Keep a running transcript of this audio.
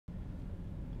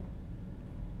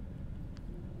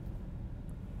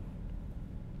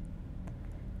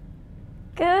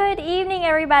Good evening,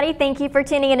 everybody. Thank you for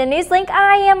tuning in to NewsLink.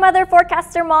 I am weather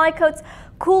forecaster Molly Coates.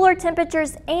 Cooler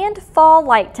temperatures and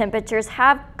fall-like temperatures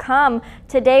have come.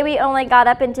 Today we only got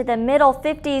up into the middle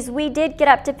 50s. We did get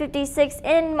up to 56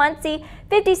 in Muncie,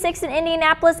 56 in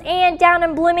Indianapolis, and down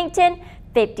in Bloomington,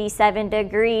 57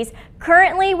 degrees.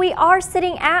 Currently, we are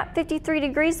sitting at 53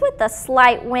 degrees with a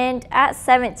slight wind at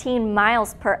 17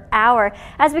 miles per hour.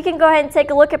 As we can go ahead and take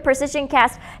a look at precision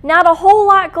cast, not a whole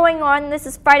lot going on. This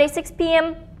is Friday, 6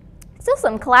 p.m. Still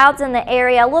some clouds in the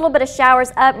area, a little bit of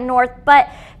showers up north, but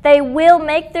they will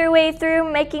make their way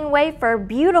through, making way for a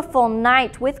beautiful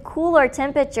night with cooler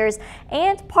temperatures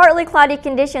and partly cloudy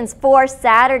conditions for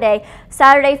Saturday.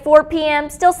 Saturday, 4 p.m.,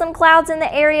 still some clouds in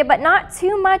the area, but not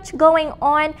too much going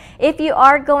on. If you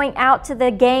are going out to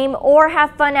the game or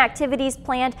have fun activities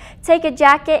planned, take a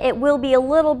jacket. It will be a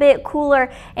little bit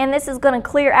cooler, and this is going to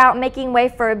clear out, making way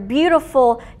for a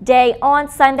beautiful day on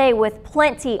Sunday with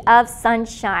plenty of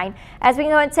sunshine. As we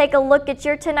go and take a look at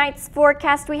your tonight's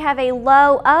forecast, we have a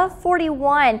low of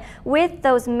 41 with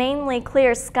those mainly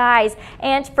clear skies.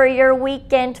 And for your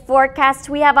weekend forecast,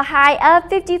 we have a high of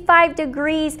 55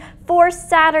 degrees for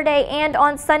Saturday, and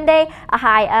on Sunday, a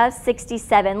high of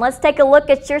 67. Let's take a look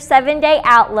at your 7-day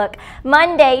outlook.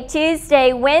 Monday,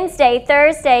 Tuesday, Wednesday,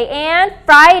 Thursday, and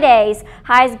Fridays.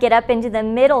 Highs get up into the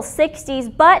middle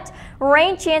 60s, but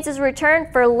rain chances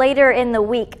return for later in the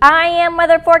week. I am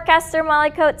weather forecaster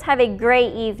Molly Coates. Have a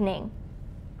great evening.